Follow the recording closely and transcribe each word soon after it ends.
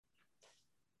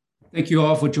Thank you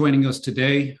all for joining us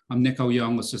today. I'm Nick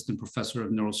Young, Assistant Professor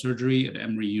of Neurosurgery at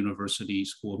Emory University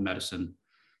School of Medicine.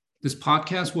 This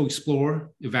podcast will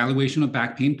explore evaluation of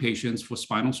back pain patients for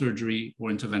spinal surgery or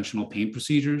interventional pain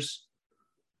procedures.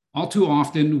 All too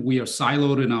often, we are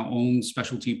siloed in our own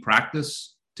specialty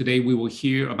practice. Today, we will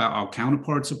hear about our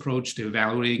counterparts' approach to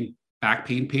evaluating back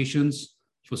pain patients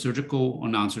for surgical or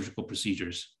non-surgical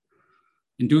procedures.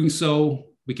 In doing so,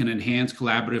 we can enhance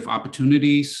collaborative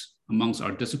opportunities amongst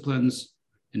our disciplines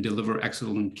and deliver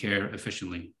excellent care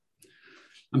efficiently.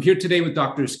 I'm here today with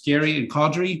Drs. Gary and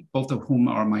Kadri, both of whom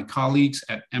are my colleagues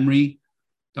at Emory.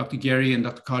 Dr. Gary and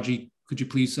Dr. Kadri, could you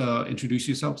please introduce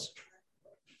yourselves?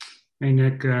 Hey,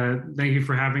 Nick. Thank you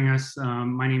for having us.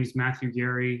 My name is Matthew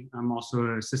Gary. I'm also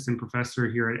an assistant professor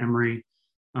here at Emory,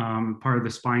 part of the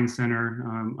Spine Center.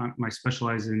 I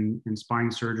specialize in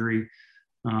spine surgery.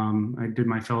 I did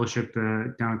my fellowship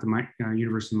down at the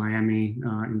University of Miami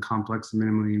in complex and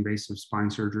minimally invasive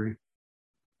spine surgery.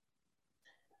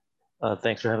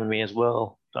 Thanks for having me as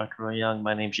well, Dr. Young.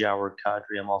 My name's Yawar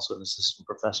Kadri. I'm also an assistant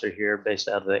professor here based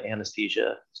out of the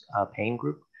anesthesia pain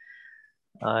group.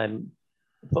 I'm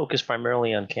focused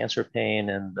primarily on cancer pain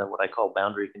and what I call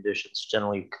boundary conditions,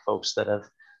 generally folks that have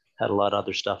had a lot of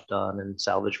other stuff done and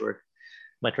salvage work.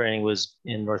 My training was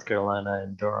in North Carolina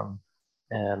and Durham,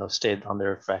 and I've stayed on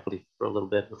their faculty for a little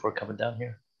bit before coming down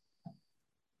here.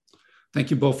 Thank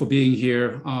you both for being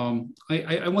here.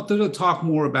 I wanted to talk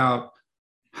more about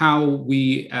how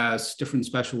we as different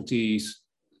specialties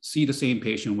see the same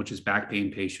patient, which is back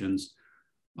pain patients.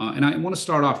 And I want to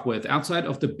start off with, outside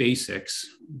of the basics,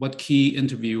 what key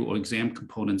interview or exam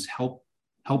components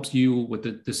helps you with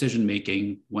the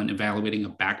decision-making when evaluating a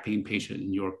back pain patient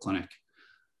in your clinic?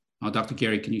 Dr.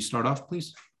 Gary, can you start off,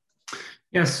 please?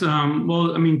 Yes,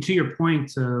 well, I mean, to your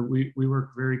point, we work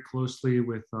very closely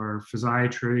with our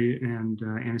physiatry and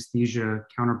anesthesia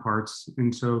counterparts.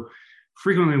 And so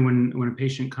frequently when a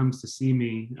patient comes to see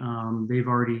me, they've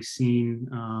already seen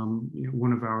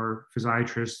one of our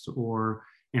physiatrists or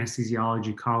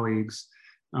anesthesiology colleagues.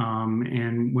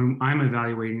 And when I'm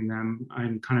evaluating them,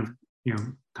 I'm kind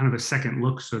of a second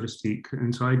look, so to speak.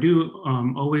 And so I do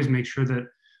always make sure that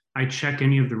I check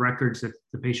any of the records that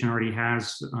the patient already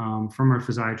has from our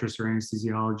physiatrist or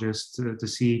anesthesiologist to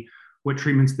see what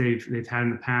treatments they've had in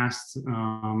the past,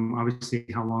 obviously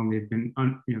how long they've been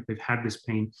they've had this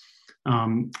pain,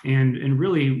 and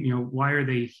really why are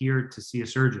they here to see a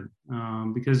surgeon?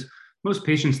 Because most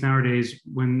patients nowadays,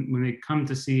 when they come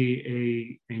to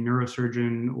see a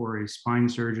neurosurgeon or a spine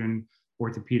surgeon,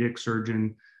 orthopedic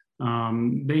surgeon,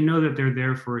 they know that they're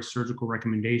there for a surgical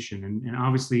recommendation, and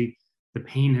obviously the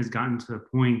pain has gotten to a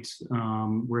point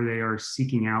where they are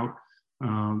seeking out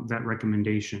that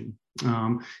recommendation.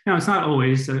 Now, it's not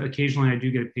always. Occasionally, I do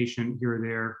get a patient here or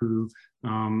there who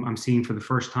I'm seeing for the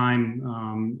first time.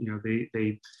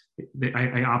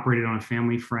 I operated on a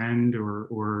family friend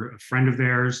or a friend of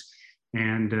theirs,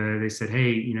 and they said,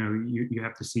 "Hey, you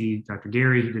have to see Dr.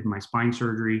 Gary. He did my spine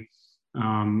surgery,"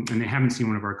 and they haven't seen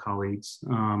one of our colleagues.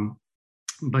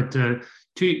 But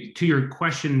to your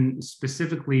question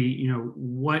specifically,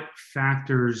 what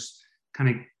factors kind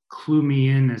of clue me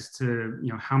in as to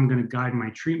how I'm going to guide my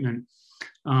treatment?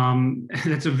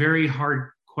 That's a very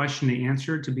hard question to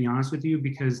answer, to be honest with you,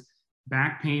 because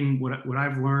back pain, what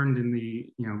I've learned in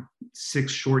the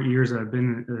 6 short years that I've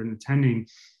been attending,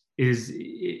 is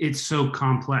it's so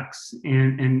complex,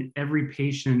 and every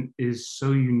patient is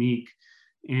so unique.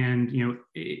 And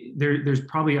there's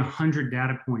probably 100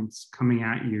 data points coming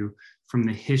at you from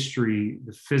the history,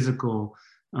 the physical,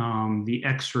 the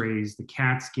X-rays, the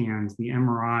CAT scans, the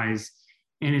MRIs,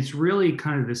 and it's really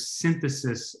kind of the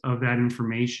synthesis of that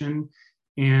information.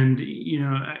 And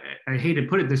I hate to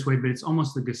put it this way, but it's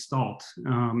almost a gestalt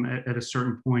at a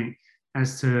certain point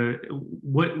as to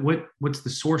what's the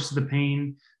source of the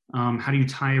pain. How do you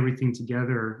tie everything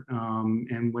together,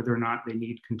 and whether or not they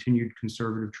need continued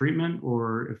conservative treatment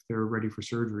or if they're ready for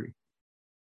surgery?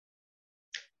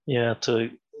 Yeah,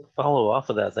 to follow off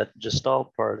of that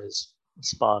gestalt part is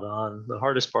spot on. The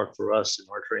hardest part for us in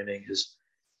our training is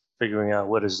figuring out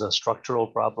what is a structural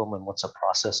problem and what's a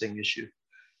processing issue.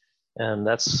 And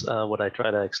that's what I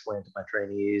try to explain to my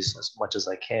trainees as much as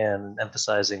I can,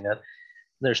 emphasizing that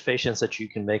there's patients that you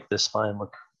can make the spine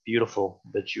look beautiful,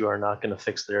 but you are not going to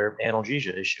fix their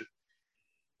analgesia issue.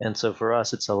 And so for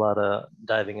us, it's a lot of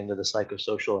diving into the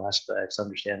psychosocial aspects,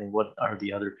 understanding what are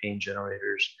the other pain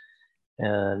generators,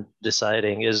 and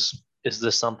deciding is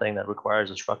this something that requires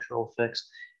a structural fix,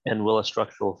 and will a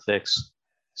structural fix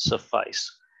suffice?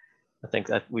 I think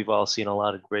that we've all seen a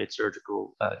lot of great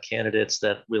surgical candidates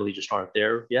that really just aren't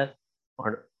there yet,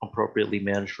 aren't appropriately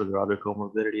managed for their other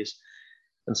comorbidities.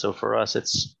 And so for us,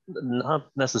 it's not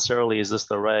necessarily, is this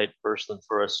the right person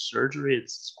for a surgery?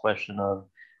 It's a question of,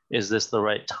 is this the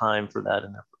right time for that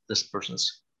in this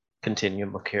person's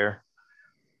continuum of care?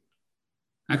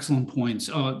 Excellent points.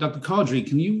 Dr. Caudry,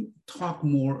 can you talk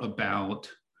more about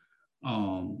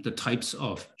the types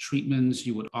of treatments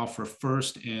you would offer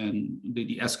first and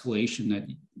the escalation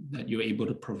that you're able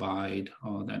to provide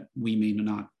that we may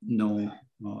not know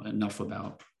enough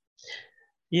about?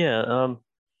 Yeah,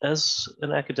 as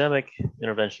an academic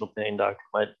interventional pain doctor,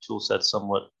 my tool set's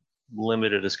somewhat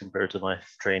limited as compared to my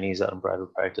trainees out in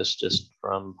private practice, just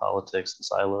from politics and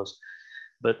silos.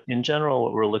 But in general,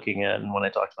 what we're looking at, and when I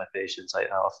talk to my patients, I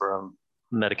offer them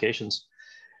medications,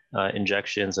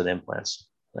 injections, and implants.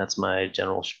 That's my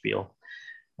general spiel.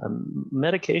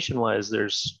 Medication-wise,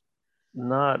 there's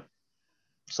not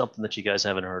something that you guys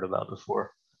haven't heard about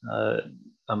before.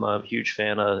 I'm a huge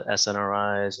fan of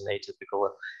SNRIs and atypical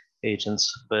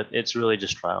agents, but it's really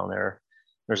just trial and error.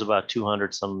 There's about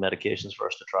 200 some medications for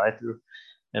us to try through,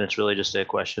 and it's really just a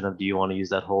question of, do you want to use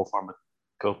that whole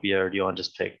pharmacopoeia, or do you want to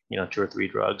just pick 2 or 3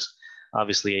 drugs?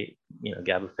 Obviously,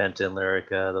 gabapentin,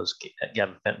 Lyrica, those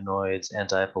gabapentinoids,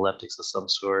 anti-epileptics of some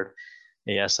sort,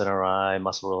 a SNRI,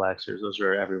 muscle relaxers, those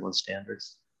are everyone's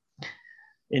standards.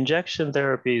 Injection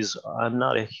therapies, I'm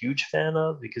not a huge fan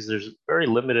of, because there's very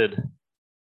limited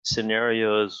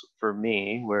scenarios for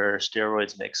me where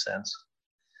steroids make sense.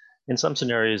 In some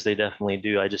scenarios, they definitely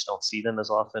do. I just don't see them as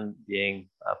often, being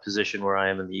a position where I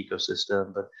am in the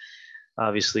ecosystem. But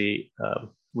obviously,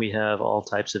 we have all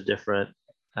types of different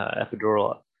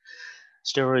epidural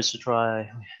steroids to try,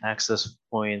 access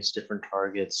points, different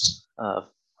targets,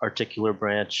 articular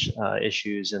branch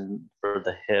issues for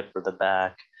the hip or the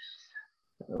back,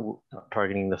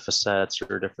 targeting the facets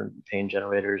or different pain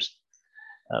generators.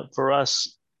 For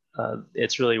us,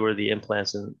 it's really where the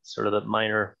implants and sort of the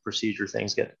minor procedure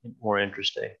things get more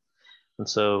interesting. And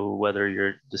so whether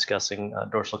you're discussing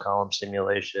dorsal column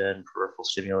stimulation, peripheral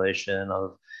stimulation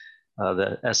of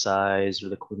the SIs or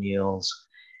the quineals,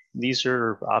 these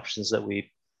are options that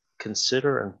we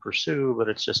consider and pursue, but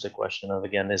it's just a question of,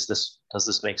 again, does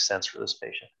this make sense for this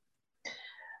patient?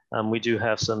 We do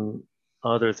have some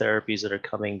other therapies that are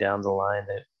coming down the line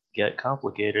that get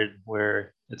complicated,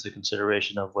 where it's a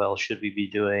consideration of, well, should we be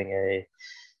doing a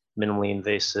minimally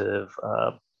invasive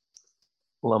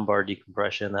lumbar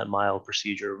decompression, that mild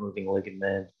procedure, removing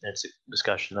ligament? It's a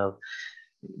discussion of,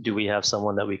 do we have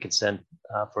someone that we can send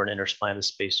for an interspinous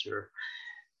spacer?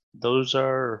 Those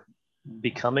are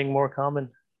becoming more common,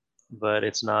 but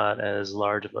it's not as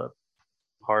large of a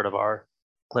part of our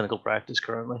clinical practice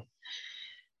currently.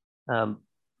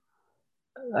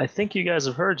 I think you guys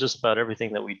have heard just about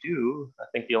everything that we do. I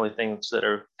think the only things that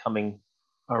are coming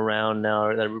around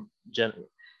now that are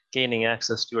gaining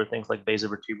access to are things like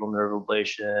basivertebral nerve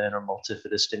ablation or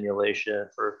multifidus stimulation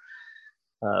for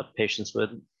patients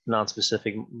with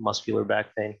nonspecific muscular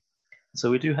back pain. So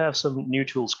we do have some new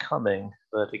tools coming,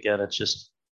 but again, it's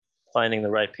just finding the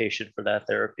right patient for that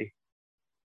therapy.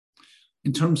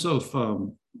 In terms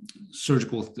of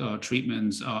surgical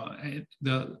treatments,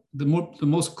 the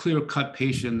most clear-cut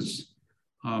patients,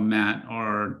 Matt,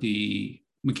 are the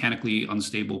mechanically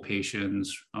unstable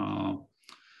patients.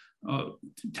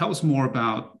 Tell us more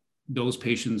about those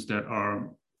patients that are,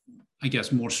 I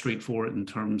guess, more straightforward in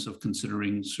terms of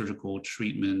considering surgical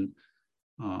treatment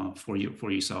for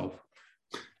yourself.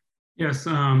 Yes.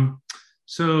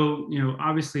 So,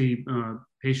 obviously,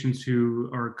 patients who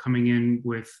are coming in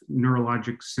with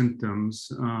neurologic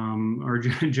symptoms are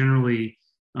generally,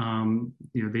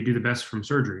 they do the best from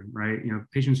surgery, right?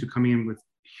 Patients who come in with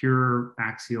pure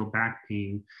axial back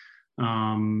pain,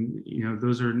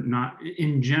 those are not,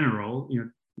 in general,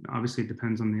 obviously it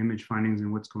depends on the image findings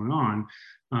and what's going on,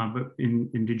 but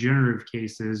in degenerative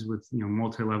cases with,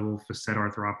 multi-level facet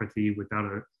arthropathy without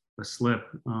a slip,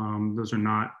 those are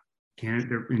not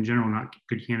they're in general not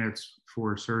good candidates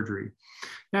for surgery.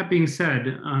 That being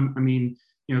said,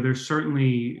 there's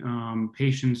certainly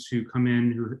patients who come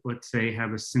in who, let's say,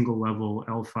 have a single level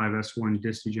L5-S1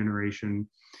 disc degeneration,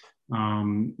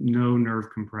 no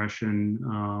nerve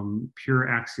compression, pure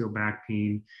axial back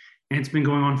pain, and it's been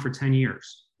going on for 10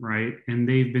 years, right? And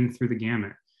they've been through the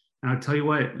gamut. And I'll tell you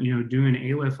what, doing an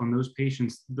ALIF on those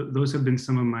patients, those have been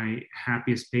some of my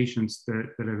happiest patients that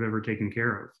I've ever taken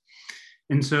care of.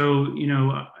 And so,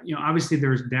 obviously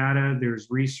there's data, there's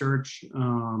research,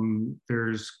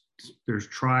 there's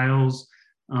trials,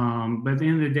 but at the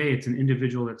end of the day, it's an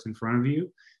individual that's in front of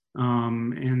you,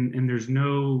 and there's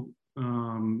no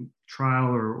trial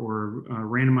or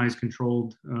randomized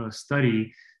controlled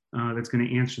study that's going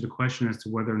to answer the question as to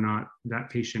whether or not that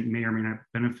patient may or may not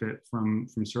benefit from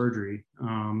surgery.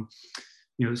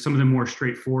 some of the more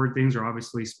straightforward things are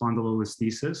obviously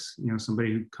spondylolisthesis.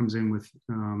 Somebody who comes in with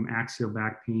axial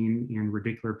back pain and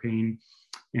radicular pain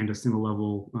and a single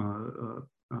level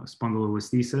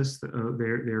spondylolisthesis,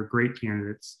 they're great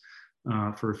candidates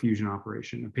for a fusion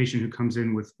operation. A patient who comes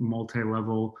in with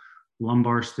multi-level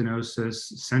lumbar stenosis,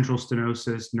 central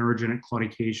stenosis, neurogenic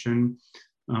claudication,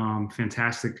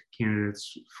 fantastic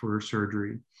candidates for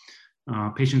surgery.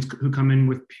 Patients who come in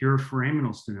with pure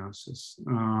foraminal stenosis,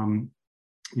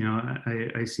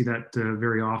 I see that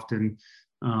very often.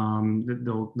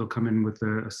 They'll come in with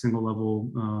a single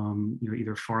level,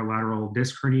 either far lateral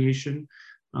disc herniation,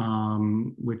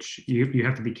 which you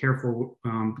have to be careful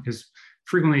because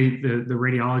frequently the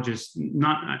radiologists,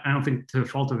 I don't think to the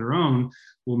fault of their own,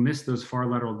 will miss those far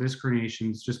lateral disc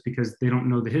herniations just because they don't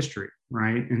know the history,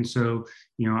 right? And so,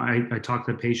 I talk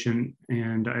to the patient,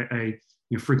 and I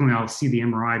frequently I'll see the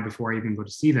MRI before I even go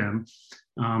to see them.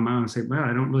 I'll say, well,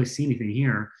 I don't really see anything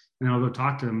here. And then I'll go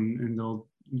talk to them, and they'll,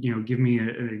 give me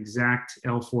an exact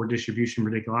L4 distribution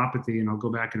radiculopathy, and I'll go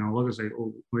back and I'll look and say,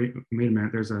 oh, wait a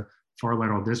minute, there's a far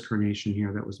lateral disc herniation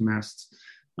here that was missed.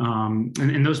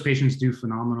 And those patients do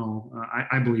phenomenal,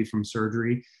 I believe, from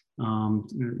surgery.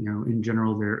 In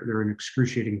general, they're in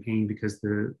excruciating pain because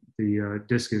the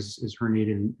disc is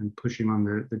herniated and pushing on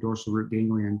the dorsal root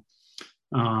ganglion.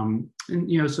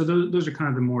 So those are kind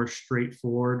of the more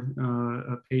straightforward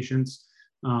patients.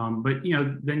 But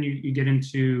then you get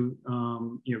into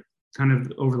kind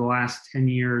of over the last 10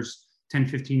 years, 10,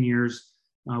 15 years,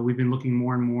 we've been looking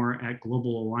more and more at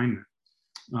global alignment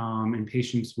in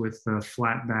patients with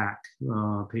flat back,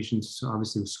 patients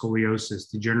obviously with scoliosis,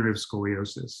 degenerative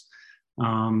scoliosis.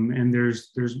 And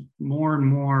there's more and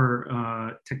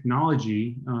more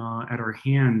technology at our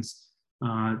hands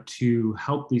to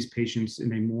help these patients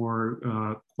in a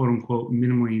more quote unquote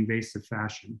minimally invasive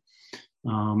fashion.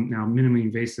 Now, minimally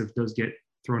invasive does get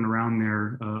thrown around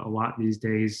there a lot these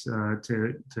days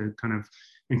to kind of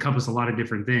encompass a lot of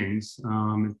different things.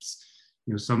 It's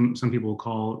some people will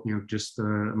call just a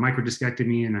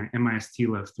microdiscectomy and an MIST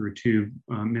lift through tube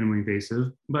minimally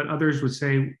invasive, but others would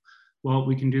say, well,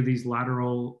 we can do these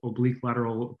oblique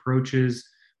lateral approaches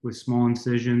with small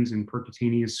incisions and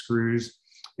percutaneous screws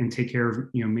and take care of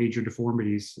major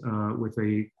deformities with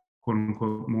a quote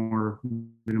unquote more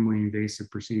minimally invasive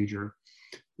procedure.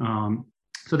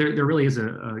 So there really is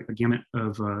a gamut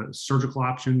of surgical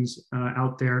options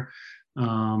out there.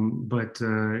 But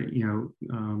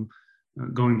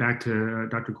going back to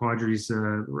Dr. Quadri's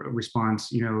response,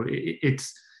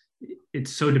 it's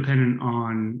so dependent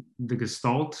on the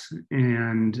gestalt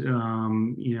and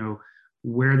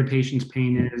where the patient's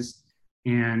pain is,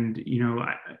 and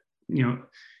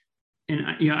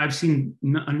I've seen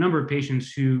a number of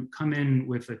patients who come in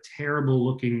with a terrible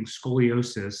looking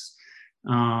scoliosis.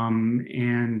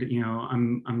 And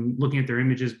I'm looking at their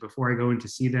images before I go in to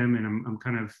see them, and I'm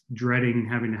kind of dreading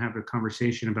having to have a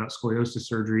conversation about scoliosis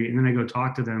surgery. And then I go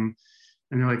talk to them,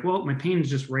 and they're like, "Well, my pain is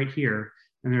just right here,"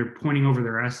 and they're pointing over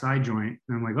their SI joint,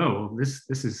 and I'm like, "Oh, this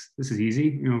is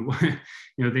easy."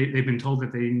 They've been told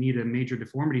that they need a major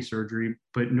deformity surgery,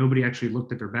 but nobody actually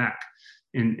looked at their back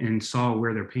and saw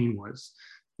where their pain was.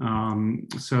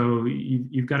 So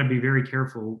you've got to be very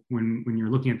careful when you're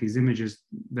looking at these images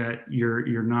that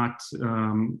you're not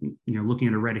looking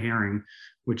at a red herring,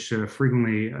 which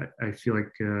frequently I feel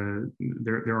like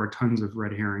there are tons of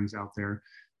red herrings out there,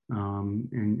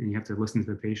 and you have to listen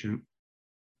to the patient.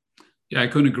 Yeah, I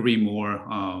couldn't agree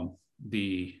more.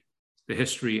 The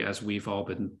history, as we've all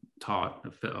been taught,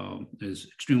 is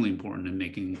extremely important in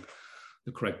making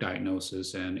the correct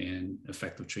diagnosis and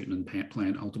effective treatment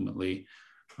plan ultimately.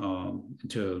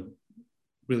 To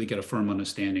really get a firm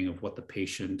understanding of what the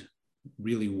patient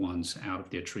really wants out of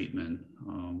their treatment,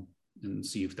 and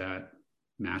see if that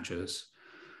matches.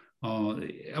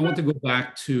 I want to go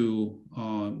back to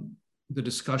the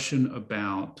discussion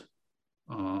about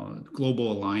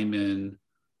global alignment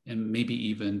and maybe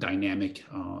even dynamic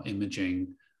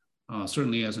imaging.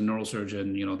 Certainly as a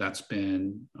neurosurgeon, that's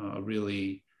been a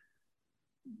really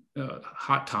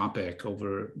hot topic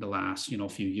over the last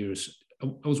few years.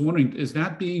 I was wondering, is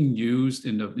that being used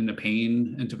in the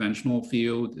pain interventional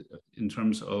field in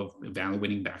terms of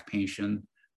evaluating back patient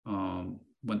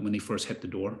when they first hit the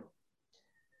door?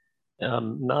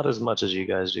 Not as much as you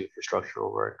guys do for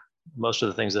structural work. Most of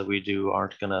the things that we do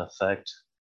aren't going to affect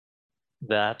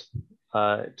that.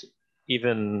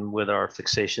 Even with our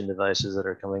fixation devices that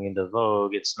are coming into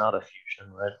vogue, it's not a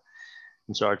fusion, right?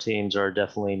 And so our teams are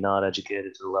definitely not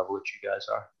educated to the level that you guys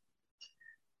are.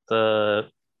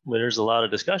 There's a lot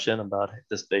of discussion about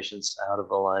this patient's out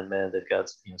of alignment. They've got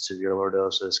severe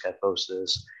lordosis,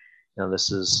 kyphosis.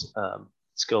 This is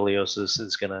scoliosis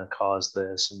is going to cause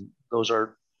this. And those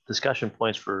are discussion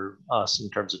points for us in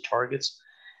terms of targets.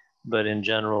 But in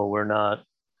general, we're not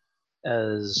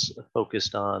as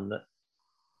focused on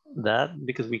that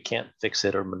because we can't fix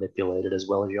it or manipulate it as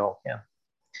well as y'all can.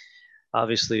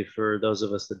 Obviously, for those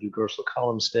of us that do dorsal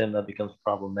column stim, that becomes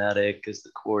problematic because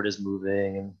the cord is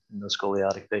moving in those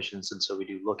scoliotic patients. And so we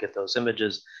do look at those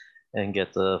images and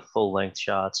get the full length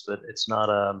shots, but it's not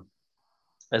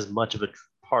as much of a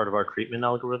part of our treatment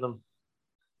algorithm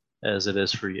as it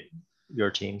is for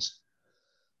your teams.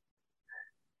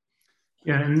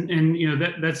 Yeah, and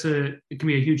it can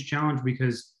be a huge challenge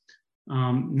because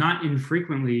not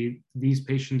infrequently these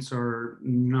patients are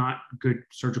not good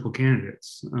surgical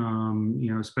candidates.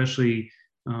 Especially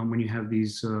when you have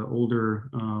these older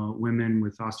women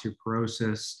with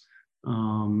osteoporosis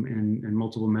and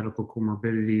multiple medical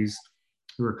comorbidities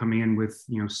who are coming in with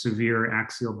severe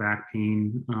axial back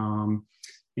pain,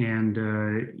 and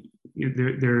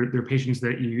they're patients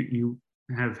that you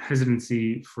have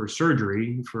hesitancy for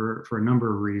surgery for a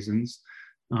number of reasons,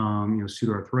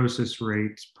 pseudoarthrosis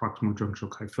rates, proximal junctional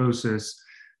kyphosis.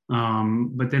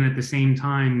 But then at the same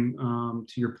time,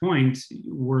 to your point,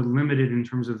 we're limited in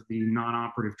terms of the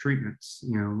non-operative treatments,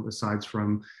 aside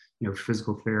from,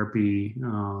 physical therapy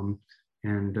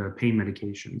and pain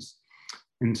medications.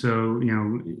 And so,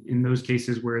 in those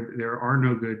cases where there are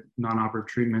no good non-operative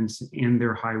treatments and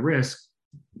they're high risk,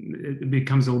 it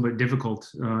becomes a little bit difficult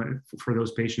for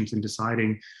those patients in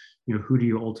deciding, who do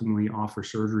you ultimately offer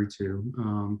surgery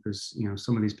to? Because,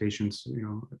 some of these patients,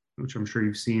 which I'm sure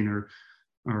you've seen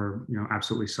are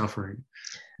absolutely suffering.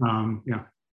 Yeah.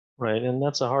 Right, and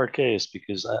that's a hard case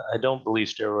because I don't believe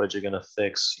steroids are going to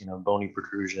fix, bony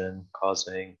protrusion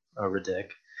causing a radic.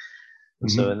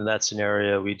 And so in that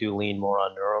scenario, we do lean more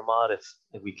on neuromod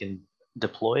if we can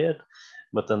deploy it.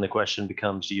 But then the question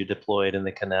becomes, do you deploy it in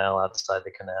the canal, outside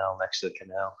the canal, next to the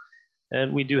canal?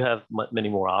 And we do have many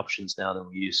more options now than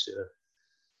we used to.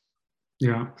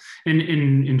 Yeah, and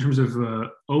in terms of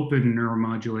open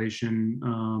neuromodulation,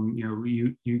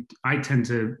 I tend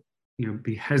to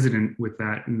be hesitant with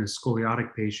that in the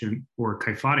scoliotic patient or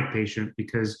kyphotic patient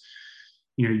because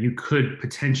you could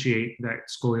potentiate that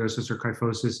scoliosis or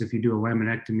kyphosis if you do a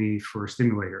laminectomy for a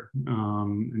stimulator.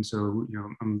 And so,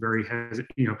 I'm very hesitant,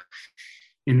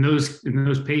 in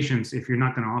those patients, if you're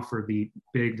not going to offer the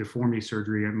big deformity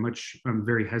surgery, I'm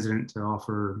very hesitant to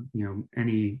offer,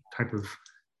 any type of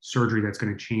surgery that's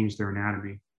going to change their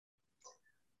anatomy.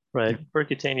 Right.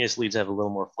 Percutaneous leads have a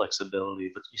little more flexibility,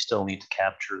 but you still need to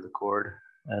capture the cord.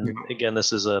 And again,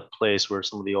 this is a place where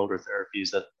some of the older therapies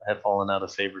that have fallen out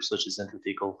of favor, such as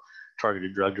intrathecal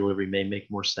targeted drug delivery, may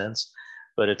make more sense,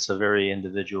 but it's a very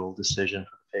individual decision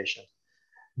for the patient.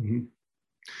 Mm-hmm.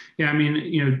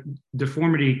 Yeah,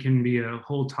 deformity can be a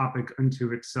whole topic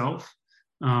unto itself.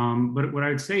 But what I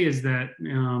would say is that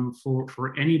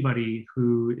for anybody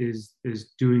who is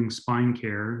doing spine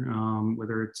care,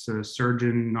 whether it's a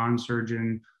surgeon,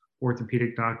 non-surgeon,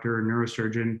 orthopedic doctor,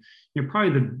 neurosurgeon,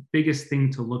 probably the biggest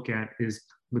thing to look at is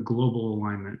the global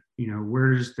alignment.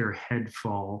 Where does their head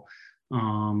fall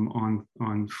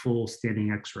on full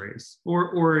standing X-rays?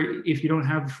 Or if you don't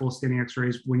have full standing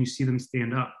X-rays, when you see them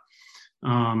stand up,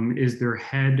 is their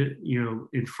head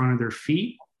in front of their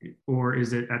feet, or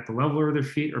is it at the level of their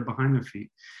feet or behind their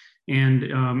feet? And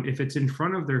if it's in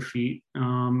front of their feet,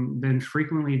 then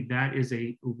frequently that is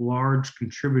a large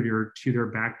contributor to their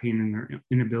back pain and their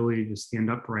inability to stand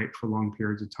upright for long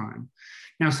periods of time.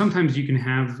 Now, sometimes you can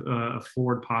have a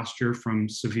forward posture from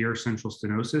severe central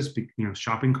stenosis,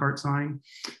 shopping cart sign,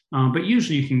 but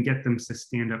usually you can get them to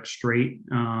stand up straight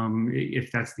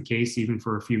if that's the case, even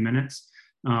for a few minutes.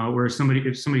 Whereas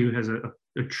if somebody who has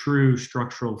a true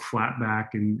structural flat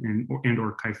back and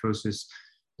or kyphosis,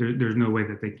 there's no way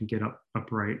that they can get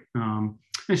upright.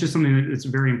 It's just something that's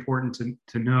very important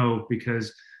to know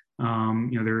because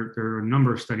there are a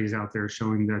number of studies out there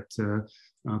showing that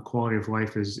quality of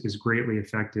life is greatly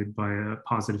affected by a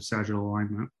positive sagittal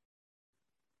alignment.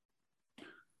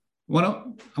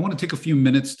 Well, I want to take a few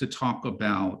minutes to talk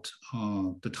about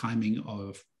the timing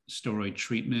of steroid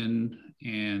treatment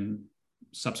and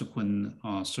subsequent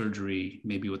surgery,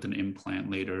 maybe with an implant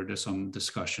later. There's some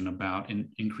discussion about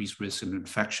increased risk of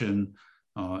infection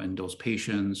in those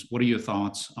patients. What are your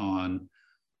thoughts on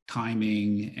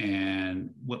timing, and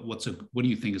what do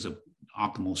you think is an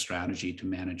optimal strategy to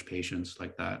manage patients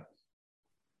like that?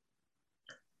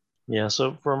 Yeah,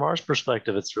 so from our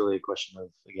perspective, it's really a question of,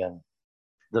 again,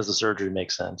 does the surgery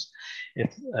make sense?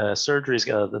 If surgery's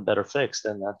got a better fix,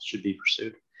 then that should be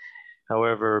pursued.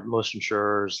 However, most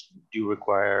insurers do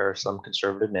require some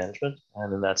conservative management.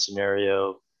 And in that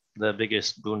scenario, the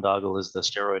biggest boondoggle is the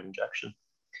steroid injection.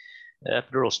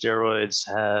 Epidural steroids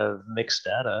have mixed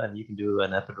data, and you can do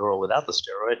an epidural without the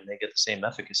steroid and they get the same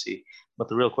efficacy. But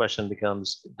the real question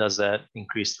becomes, does that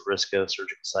increase the risk of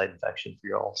surgical site infection for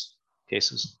your all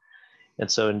cases? And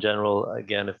so in general,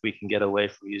 again, if we can get away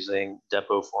from using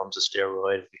depot forms of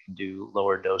steroid, if we can do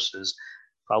lower doses,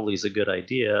 probably is a good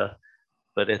idea,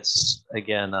 but it's,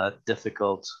 again, a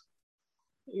difficult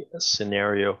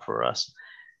scenario for us.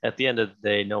 At the end of the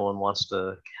day, no one wants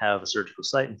to have a surgical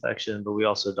site infection, but we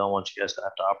also don't want you guys to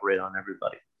have to operate on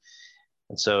everybody.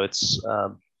 And so it's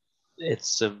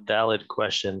a valid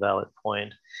question, valid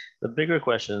point. The bigger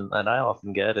question that I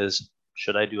often get is,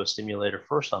 should I do a stimulator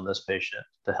first on this patient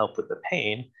to help with the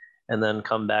pain, and then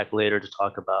come back later to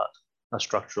talk about a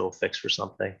structural fix for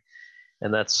something?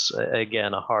 And that's,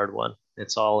 again, a hard one.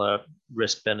 It's all a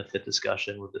risk-benefit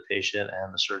discussion with the patient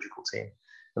and the surgical team.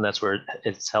 And that's where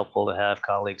it's helpful to have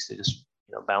colleagues to just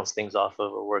bounce things off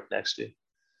of or work next to.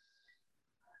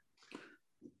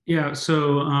 Yeah,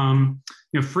 so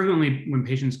frequently when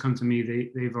patients come to me,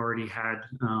 they've already had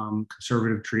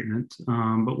conservative treatment,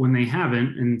 but when they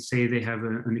haven't, and say they have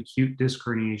an acute disc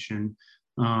herniation,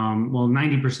 well,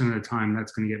 90% of the time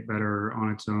that's going to get better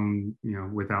on its own,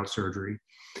 without surgery.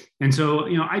 And so,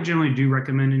 I generally do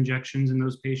recommend injections in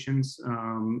those patients.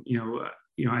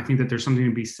 I think that there's something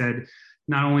to be said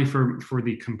not only for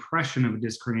the compression of a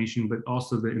disc herniation, but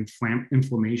also the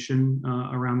inflammation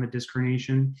around the disc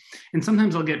herniation. And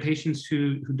sometimes I'll get patients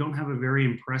who don't have a very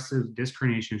impressive disc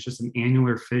herniation. It's just an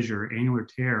annular fissure, annular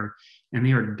tear, and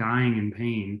they are dying in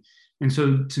pain. And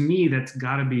so to me, that's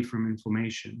got to be from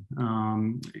inflammation.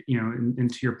 And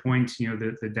to your point,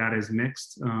 the data is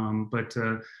mixed, but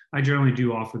I generally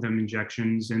do offer them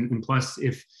injections. And plus,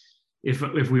 if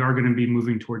we are going to be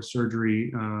moving towards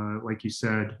surgery, like you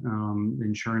said,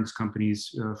 insurance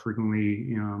companies frequently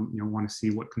want to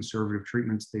see what conservative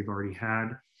treatments they've already had.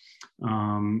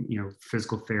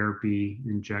 Physical therapy,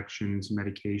 injections,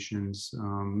 medications,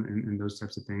 and those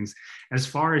types of things. As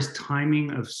far as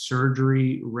timing of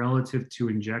surgery relative to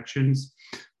injections,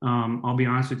 I'll be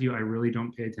honest with you, I really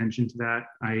don't pay attention to that.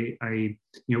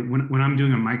 When I'm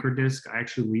doing a microdisc, I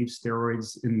actually leave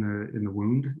steroids in the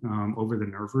wound over the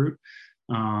nerve root,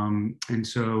 and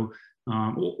so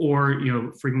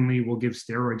frequently we'll give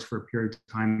steroids for a period of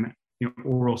time.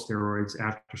 Oral steroids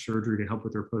after surgery to help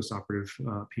with their postoperative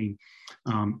pain.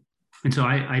 And so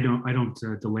I don't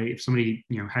delay. If somebody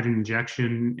had an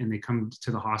injection and they come to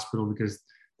the hospital because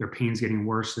their pain's getting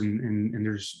worse and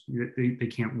they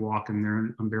can't walk and they're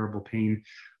in unbearable pain,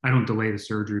 I don't delay the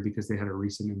surgery because they had a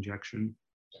recent injection.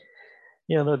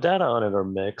 Yeah, the data on it are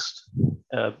mixed.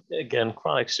 Again,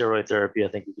 chronic steroid therapy, I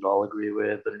think we could all agree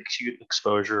with, but an acute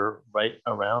exposure right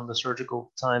around the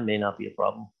surgical time may not be a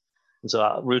problem. And so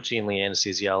routinely,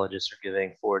 anesthesiologists are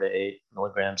giving 4 to 8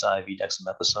 milligrams IV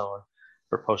dexamethasone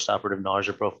for postoperative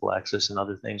nausea prophylaxis and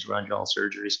other things around jaw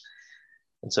surgeries.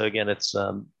 And so again, it's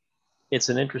an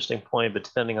interesting point, but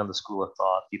depending on the school of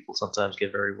thought, people sometimes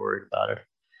get very worried about it.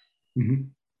 Mm-hmm.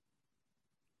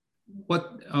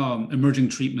 What emerging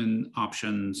treatment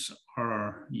options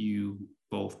are you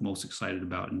both most excited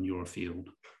about in your field?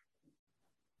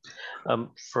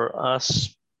 For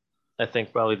us, I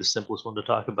think probably the simplest one to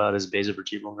talk about is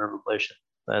basivertebral nerve ablation.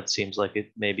 That seems like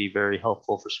it may be very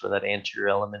helpful for sort of that anterior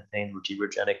element pain,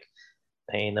 vertebrogenic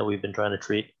pain that we've been trying to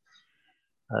treat.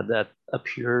 That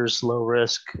appears low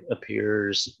risk,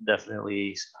 appears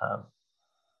definitely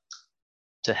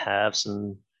to have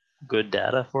some good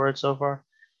data for it so far.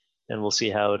 And we'll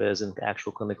see how it is in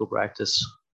actual clinical practice.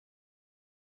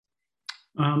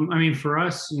 For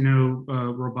us,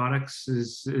 robotics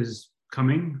is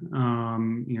coming.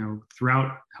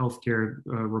 Throughout healthcare,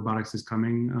 robotics is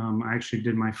coming. I actually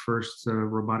did my first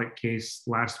robotic case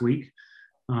last week,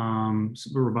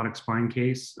 robotic spine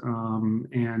case,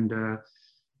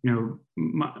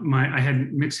 I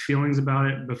had mixed feelings about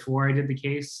it before I did the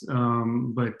case,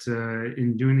 but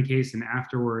in doing the case and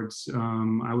afterwards,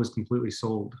 I was completely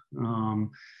sold.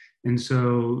 And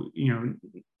so,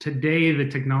 today the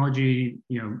technology,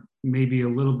 may be a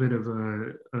little bit of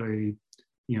a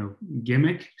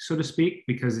gimmick, so to speak,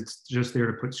 because it's just there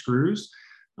to put screws.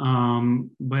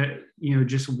 But,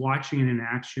 just watching it in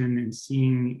action and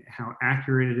seeing how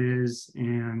accurate it is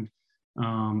and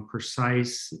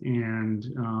precise and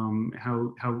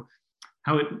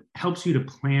how it helps you to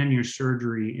plan your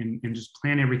surgery and just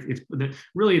plan everything.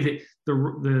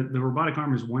 The robotic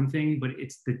arm is one thing, but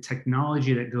it's the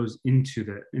technology that goes into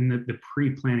the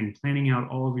pre-planning, planning out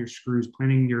all of your screws,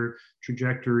 planning your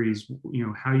trajectories,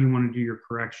 how you want to do your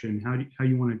correction, how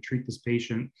you want to treat this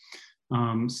patient,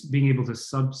 being able to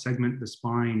sub-segment the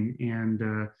spine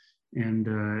and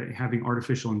having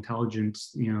artificial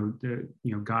intelligence,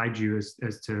 guide you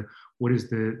as to what is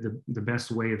the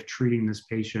best way of treating this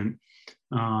patient.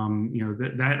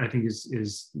 That I think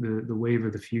is the wave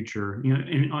of the future.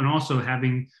 And also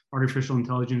having artificial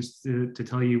intelligence to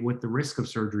tell you what the risk of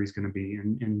surgery is going to be,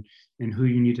 and who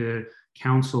you need to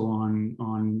counsel on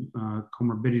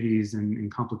comorbidities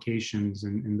and complications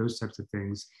and those types of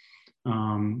things.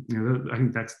 I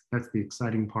think that's the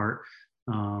exciting part.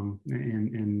 We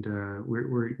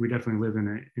definitely live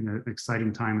in an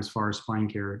exciting time as far as spine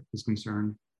care is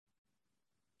concerned.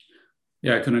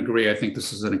 Yeah, I can agree. I think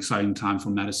this is an exciting time for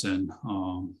medicine.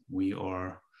 We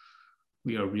are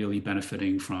really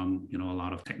benefiting from a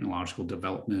lot of technological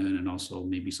development and also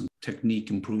maybe some technique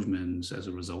improvements as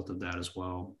a result of that as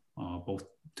well,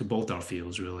 both our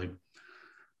fields really.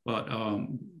 But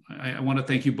I want to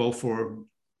thank you both for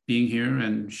being here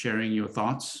and sharing your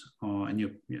thoughts and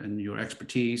your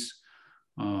expertise.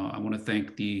 I want to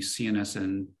thank the CNS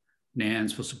and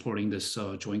NANS for supporting this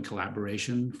joint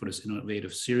collaboration for this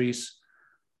innovative series.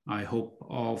 I hope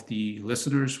all of the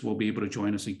listeners will be able to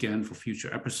join us again for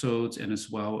future episodes, and as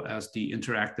well as the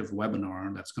interactive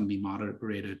webinar that's going to be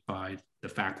moderated by the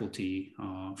faculty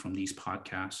from these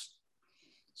podcasts.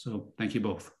 So thank you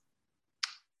both.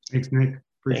 Thanks, Nick.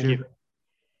 Appreciate it.